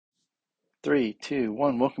Three, two,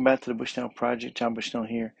 one. Welcome back to the Bushnell Project. John Bushnell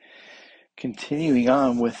here. Continuing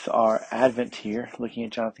on with our Advent here, looking at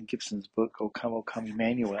Jonathan Gibson's book, O Come,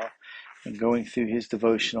 Emmanuel, and going through his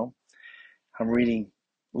devotional. I'm reading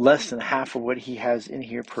less than half of what he has in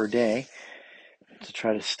here per day to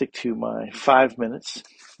try to stick to my 5 minutes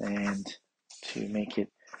and to make it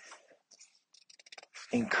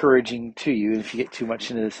encouraging to you. If you get too much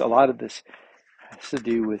into this, a lot of this has to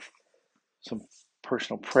do with some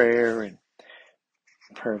personal prayer and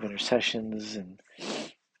prayer of intercessions, and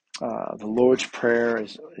the Lord's Prayer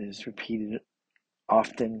is repeated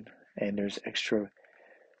often, and there's extra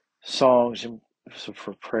songs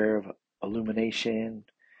for prayer of illumination,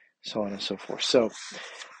 so on and so forth. So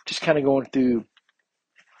just kind of going through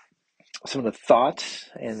some of the thoughts,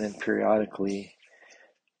 and then periodically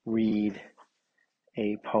read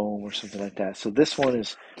a poem or something like that. So this one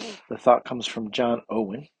is, the thought comes from John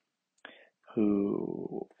Owen,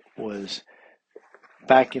 who was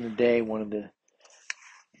back in the day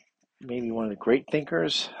maybe one of the great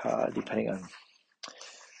thinkers, depending on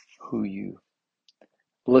who you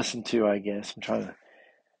listen to, I guess. I'm trying to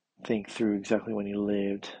think through exactly when he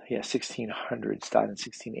lived. Yeah, 1600s, died in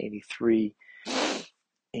 1683.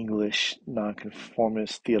 English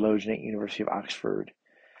nonconformist theologian at University of Oxford.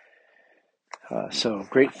 So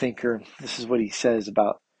great thinker. This is what he says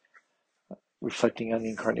about reflecting on the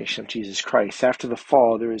incarnation of Jesus Christ. After the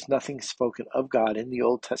fall, there is nothing spoken of God in the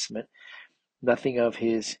Old Testament, nothing of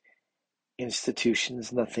his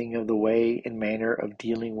institutions, nothing of the way and manner of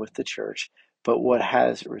dealing with the church, but what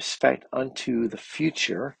has respect unto the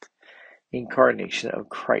future incarnation of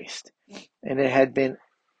Christ. And it had been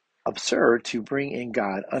absurd to bring in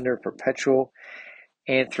God under perpetual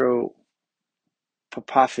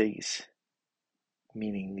anthropopathies,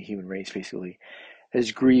 meaning the human race basically,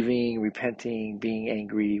 as grieving, repenting, being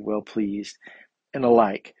angry, well pleased, and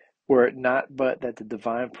alike, were it not but that the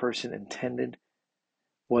divine person intended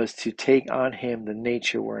was to take on him the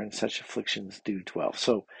nature wherein such afflictions do dwell.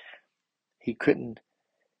 So he couldn't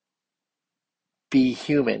be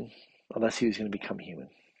human unless he was going to become human.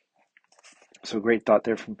 So great thought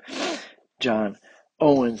there from John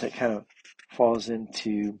Owens that kind of falls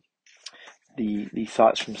into the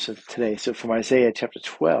thoughts from today. So from Isaiah chapter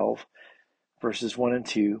 12, verses 1 and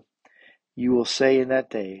 2, you will say in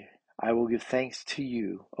that day, I will give thanks to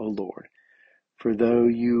you, O Lord, for though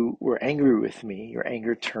you were angry with me, your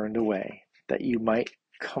anger turned away, that you might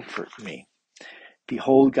comfort me.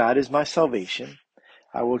 Behold, God is my salvation.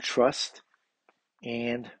 I will trust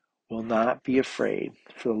and will not be afraid,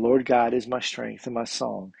 for the Lord God is my strength and my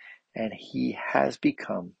song, and he has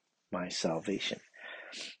become my salvation.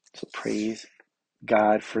 So praise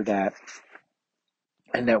God for that,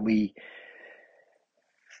 and that we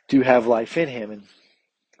do have life in him. And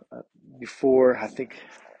before, I think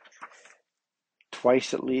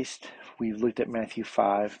twice at least, we've looked at Matthew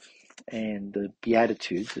 5 and the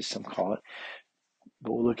Beatitudes, as some call it.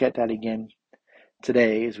 But we'll look at that again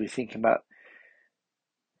today as we think about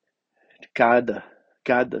God the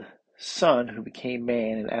Son who became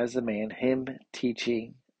man, and as a man, him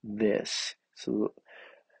teaching this. So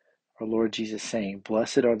our Lord Jesus saying,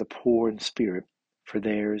 blessed are the poor in spirit, for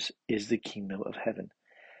theirs is the kingdom of heaven.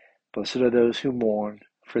 Blessed are those who mourn,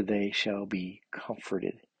 for they shall be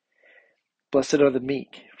comforted. Blessed are the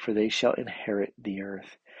meek, for they shall inherit the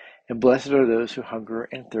earth. And blessed are those who hunger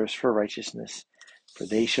and thirst for righteousness, for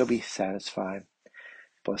they shall be satisfied.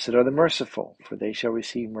 Blessed are the merciful, for they shall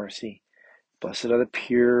receive mercy. Blessed are the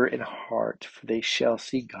pure in heart, for they shall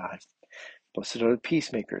see God. Blessed are the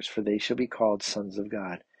peacemakers, for they shall be called sons of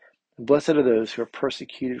God. And blessed are those who are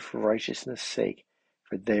persecuted for righteousness' sake,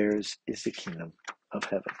 for theirs is the kingdom of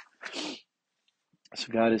heaven.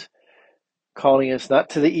 So God is calling us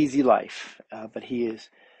not to the easy life, but he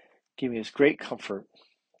is giving us great comfort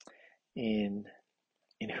in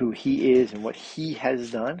who he is and what he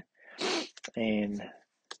has done, and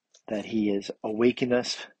that he has awakened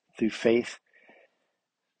us through faith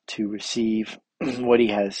to receive what he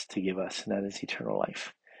has to give us, and that is eternal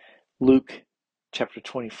life. Luke chapter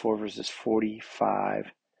 24, verses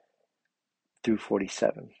 45 through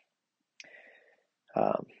 47.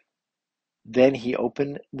 Then he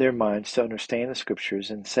opened their minds to understand the scriptures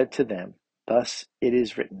and said to them, thus it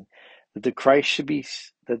is written, that the Christ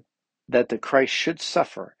should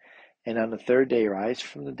suffer, and on the third day rise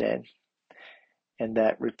from the dead, and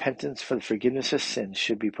that repentance for the forgiveness of sins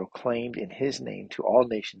should be proclaimed in his name to all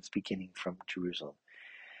nations, beginning from Jerusalem.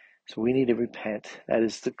 So we need to repent. That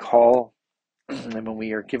is the call. And when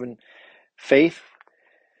we are given faith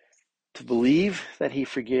to believe that he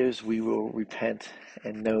forgives, we will repent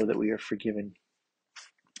and know that we are forgiven.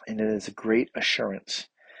 And it is a great assurance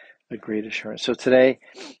a great assurance. So today,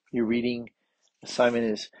 your reading assignment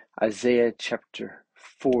is Isaiah chapter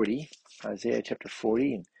 40. Isaiah chapter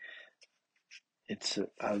 40. And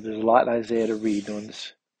there's a lot in Isaiah to read during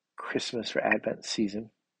this Christmas or Advent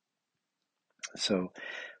season. So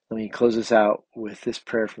let me close this out with this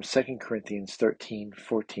prayer from 2 Corinthians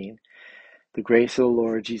 13:14. The grace of the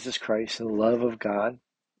Lord Jesus Christ and the love of God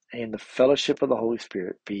and the fellowship of the Holy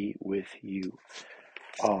Spirit be with you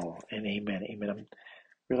all. And amen. Amen. I'm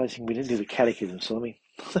realizing we didn't do the catechism, so let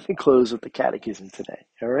me close with the catechism today.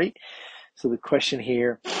 All right. So the question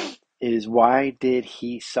here is, why did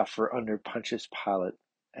he suffer under Pontius Pilate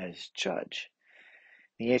as judge?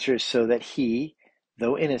 The answer is so that he,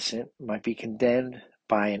 though innocent, might be condemned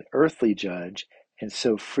by an earthly judge and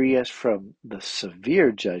so free us from the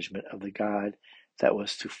severe judgment of the God that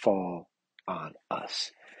was to fall on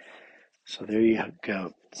us. So there you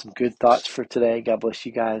go. Some good thoughts for today. God bless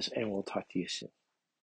you guys, and we'll talk to you soon.